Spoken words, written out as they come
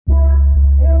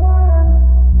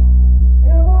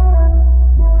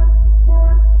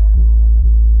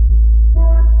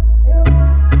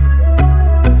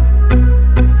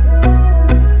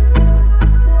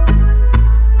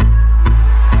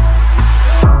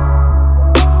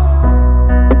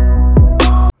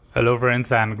Hello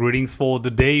friends and greetings for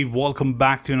the day. Welcome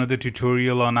back to another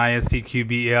tutorial on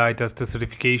ISTQB AI Tester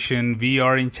certification. We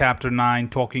are in chapter 9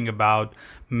 talking about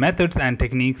methods and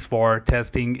techniques for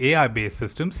testing AI based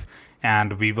systems,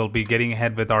 and we will be getting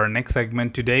ahead with our next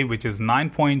segment today, which is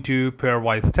 9.2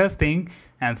 pairwise testing,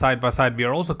 and side by side we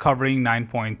are also covering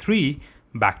 9.3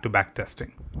 back-to-back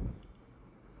testing.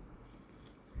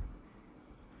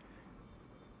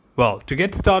 Well, to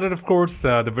get started, of course,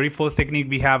 the very first technique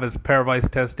we have is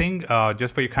pairwise testing.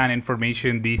 Just for your kind of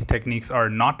information, these techniques are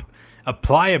not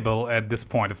applicable at this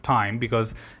point of time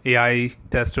because AI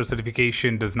tester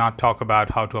certification does not talk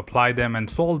about how to apply them and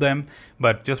solve them.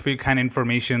 But just for your kind of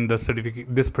information,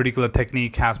 this particular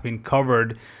technique has been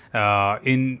covered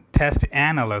in test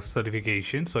analyst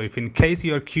certification. So if in case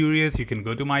you are curious, you can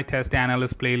go to my test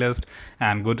analyst playlist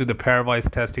and go to the pairwise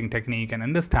testing technique and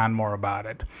understand more about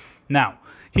it. Now,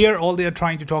 here, all they are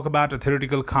trying to talk about a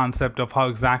theoretical concept of how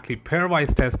exactly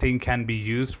pairwise testing can be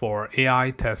used for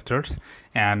AI testers,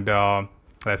 and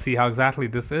let's see how exactly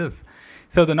this is.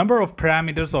 So the number of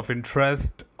parameters of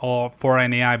interest for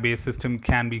an AI-based system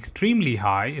can be extremely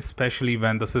high, especially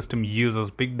when the system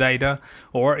uses big data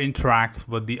or interacts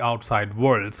with the outside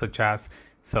world, such as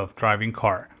self-driving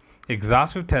car.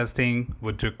 Exhaustive testing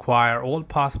would require all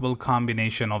possible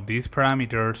combination of these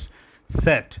parameters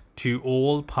set to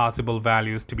all possible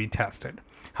values to be tested.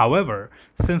 However,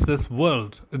 since this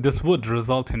would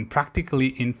result in practically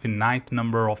infinite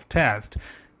number of test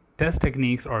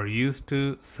techniques are used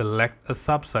to select a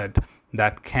subset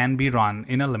that can be run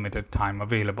in a limited time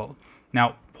available.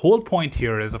 Now, whole point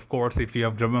here is, of course, if you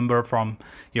have remember from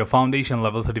your foundation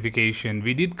level certification,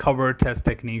 we did cover test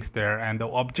techniques there, and the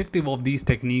objective of these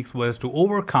techniques was to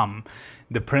overcome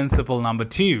the principle number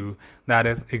 2, that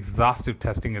is exhaustive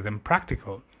testing is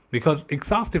impractical. Because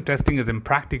exhaustive testing is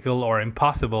impractical or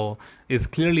impossible is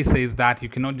clearly says that you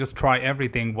cannot just try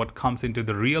everything what comes into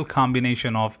the real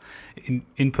combination of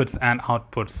inputs and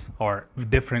outputs, or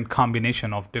different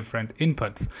combination of different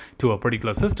inputs to a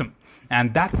particular system.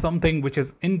 And that's something which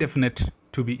is indefinite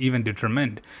to be even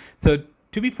determined. So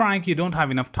to be frank, you don't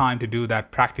have enough time to do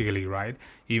that practically, right?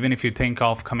 Even if you think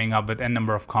of coming up with n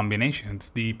number of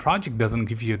combinations, the project doesn't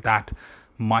give you that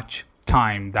much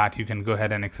time that you can go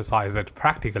ahead and exercise it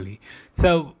practically.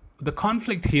 So the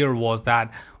conflict here was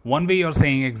that one way you're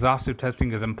saying exhaustive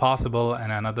testing is impossible,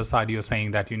 and another side you're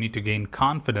saying that you need to gain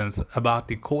confidence about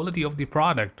the quality of the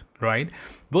product, right?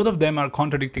 Both of them are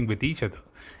contradicting with each other.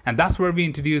 And that's where we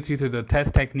introduce you to the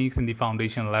test techniques in the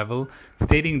foundation level,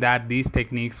 stating that these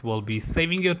techniques will be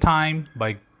saving your time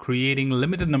by creating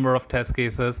limited number of test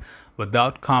cases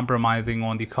without compromising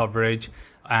on the coverage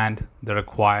and the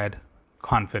required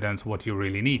confidence what you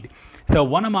really need. So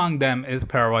one among them is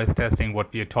pairwise testing,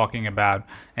 what we are talking about,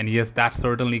 and yes, that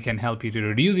certainly can help you to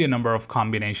reduce your number of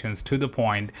combinations to the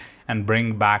point and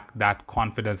bring back that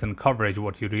confidence and coverage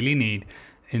what you really need,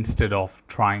 instead of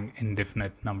trying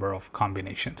indefinite number of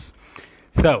combinations.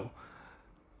 So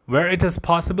where it is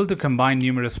possible to combine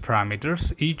numerous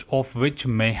parameters, each of which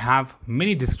may have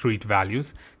many discrete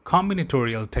values,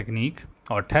 combinatorial technique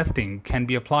or testing can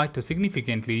be applied to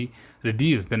significantly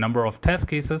reduce the number of test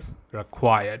cases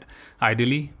required,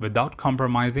 ideally without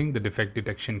compromising the defect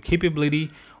detection capability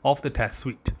of the test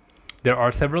suite. There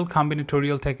are several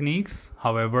combinatorial techniques.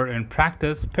 However, in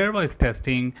practice, pairwise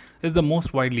testing is the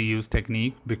most widely used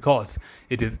technique because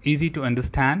it is easy to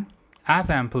understand, has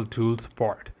ample tool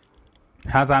support.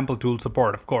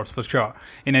 Of course, for sure.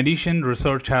 In addition,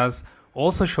 research has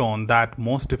also shown that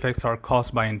most defects are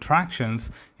caused by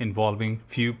interactions involving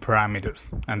few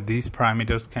parameters, and these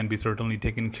parameters can be certainly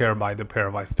taken care by the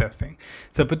pairwise testing.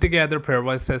 So put together,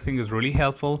 pairwise testing is really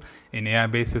helpful in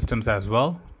AI-based systems as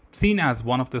well, seen as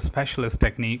one of the specialist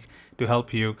technique to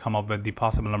help you come up with the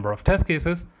possible number of test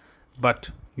cases, but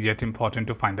yet important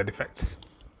to find the defects.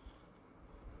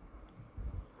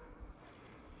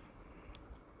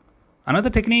 Another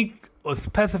technique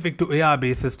specific to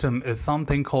AI-based system is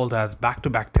something called as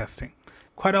back-to-back testing.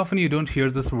 Quite often you don't hear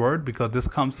this word because this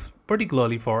comes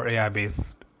particularly for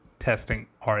AI-based testing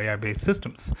or AI-based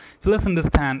systems. So let's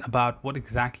understand about what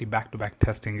exactly back-to-back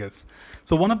testing is.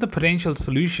 So one of the potential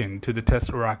solution to the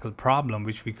test oracle problem,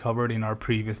 which we covered in our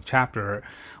previous chapter,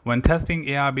 when testing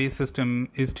AI-based system,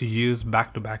 is to use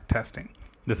back-to-back testing.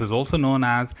 This is also known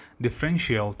as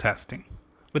differential testing.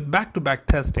 With back-to-back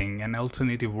testing, an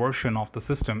alternative version of the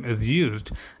system is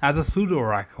used as a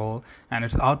pseudo-oracle and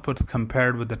its outputs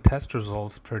compared with the test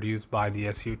results produced by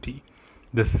the SUT.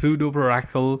 The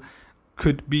pseudo-oracle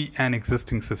could be an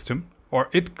existing system, or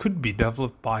it could be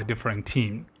developed by a different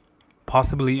team.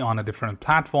 possibly on a different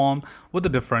platform with a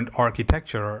different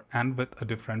architecture and with a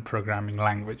different programming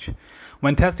language.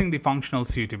 When testing the functional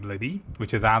suitability,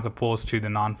 which is as opposed to the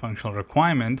non-functional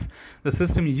requirements, the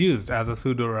system used as a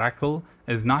pseudo-oracle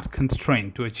is not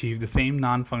constrained to achieve the same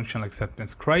non-functional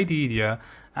acceptance criteria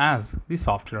as the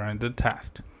software under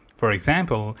test. For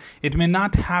example, it may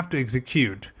not have to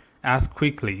execute as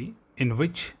quickly, in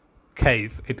which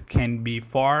case it can be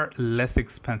far less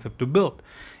expensive to build.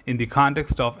 In the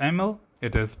context of ML,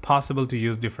 it is possible to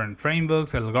use different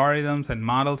frameworks, algorithms, and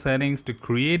model settings to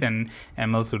create an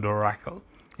ML pseudo-oracle.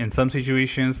 In some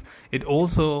situations, it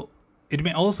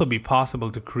may also be possible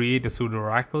to create a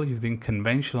pseudo-oracle using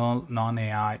conventional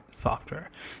non-AI software.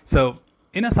 So,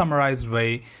 in a summarized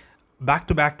way,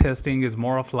 back-to-back testing is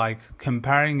more of like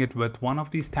comparing it with one of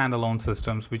these standalone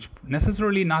systems, which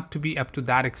necessarily not to be up to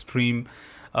that extreme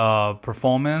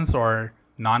performance or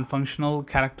non-functional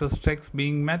characteristics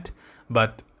being met,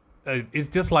 but it's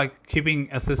just like keeping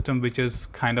a system which is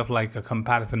kind of like a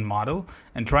comparison model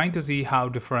and trying to see how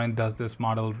different does this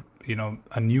model,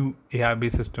 a new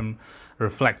AI-based system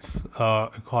reflects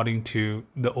according to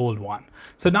the old one.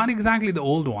 So not exactly the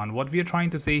old one. What we are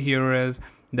trying to say here is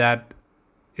that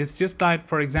it's just that,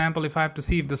 for example, if I have to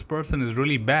see if this person is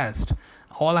really best,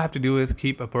 all I have to do is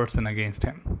keep a person against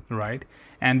him, right?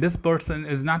 And this person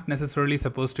is not necessarily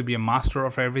supposed to be a master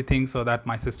of everything so that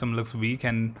my system looks weak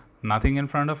and nothing in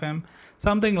front of him.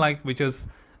 Something like which is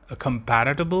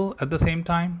compatible at the same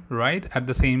time, right? At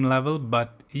the same level.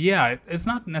 But yeah, it's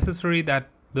not necessary that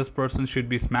this person should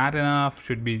be smart enough,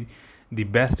 should be the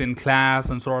best in class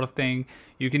and sort of thing.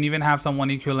 You can even have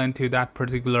someone equivalent to that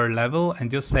particular level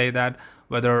and just say that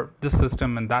whether this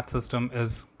system and that system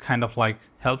is kind of like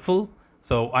helpful.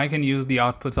 So I can use the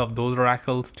outputs of those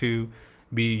oracles to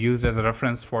be used as a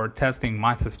reference for testing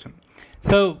my system.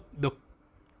 So the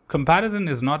comparison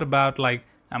is not about like,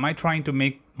 am I trying to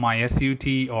make my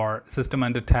SUT or system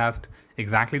under test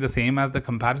exactly the same as the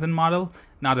comparison model?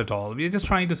 Not at all. We're just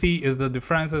trying to see is the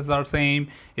differences are same,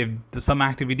 if some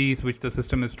activities which the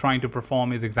system is trying to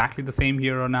perform is exactly the same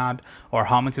here or not, or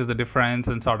how much is the difference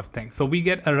and sort of thing. So we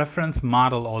get a reference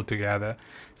model altogether.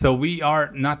 So we are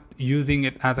not using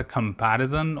it as a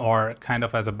comparison or kind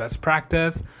of as a best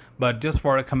practice, but just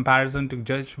for a comparison to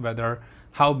judge whether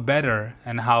how better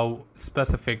and how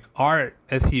specific our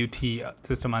SUT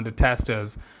system under test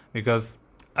is, because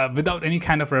without any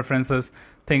kind of references,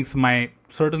 things might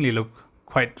certainly look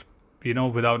quite,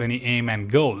 without any aim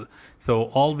and goal. So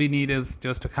all we need is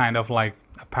just a kind of like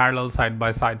a parallel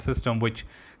side-by-side system, which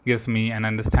gives me an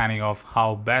understanding of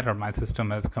how better my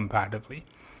system is comparatively,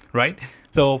 right?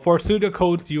 So for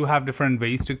pseudocodes, you have different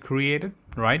ways to create it,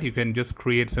 right? You can just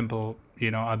create simple,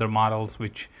 other models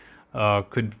which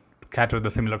could cater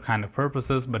the similar kind of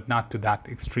purposes, but not to that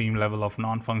extreme level of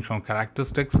non-functional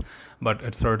characteristics, but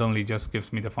it certainly just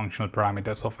gives me the functional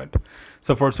parameters of it.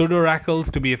 So for pseudo-oracles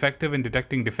to be effective in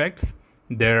detecting defects,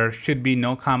 there should be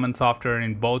no common software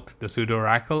in both the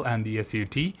pseudo-oracle and the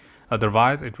SUT.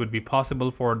 Otherwise, it would be possible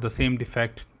for the same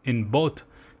defect in both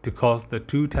to cause the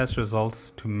two test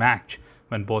results to match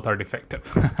when both are defective.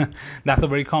 That's a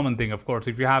very common thing, of course.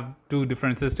 If you have two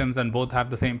different systems and both have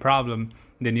the same problem,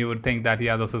 then you would think that,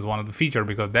 yeah, this is one of the feature,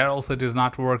 because there also it is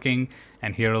not working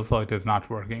and here also it is not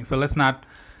working. So let's not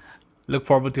look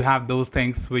forward to have those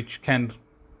things which can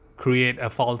create a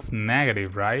false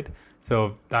negative, right?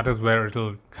 So that is where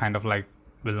it'll kind of like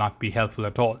will not be helpful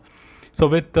at all. So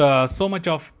with so much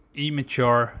of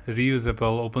immature,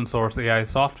 reusable, open source AI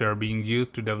software being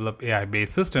used to develop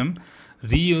AI-based system,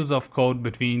 reuse of code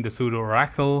between the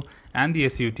pseudo-oracle and the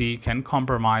SUT can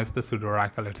compromise the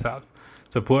pseudo-oracle itself.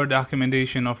 So poor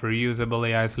documentation of reusable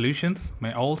AI solutions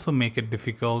may also make it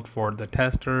difficult for the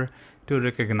tester to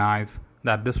recognize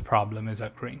that this problem is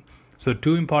occurring. So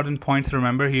two important points to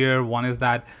remember here. One is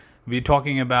that we're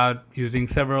talking about using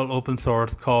several open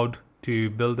source code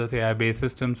to build this AI-based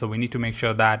system. So we need to make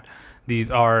sure that these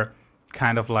are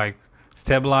kind of like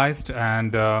stabilized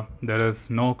and there is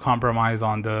no compromise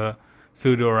on the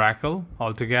pseudo-oracle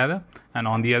altogether. And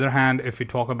on the other hand, if we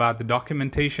talk about the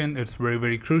documentation, it's very,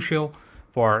 very crucial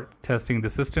for testing the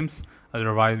systems.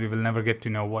 Otherwise, we will never get to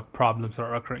know what problems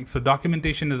are occurring. So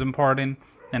documentation is important,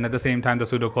 and at the same time, the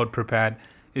pseudocode prepared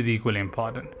is equally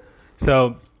important.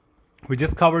 So we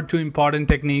just covered two important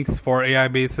techniques for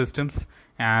AI-based systems,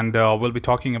 and we'll be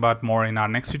talking about more in our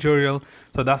next tutorial.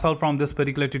 So that's all from this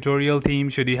particular tutorial team.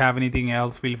 Should you have anything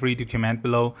else, feel free to comment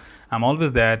below. I'm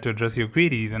always there to address your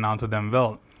queries and answer them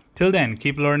well. Till then,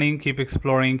 keep learning, keep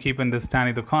exploring, keep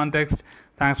understanding the context.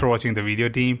 Thanks for watching the video,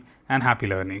 team, and happy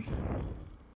learning.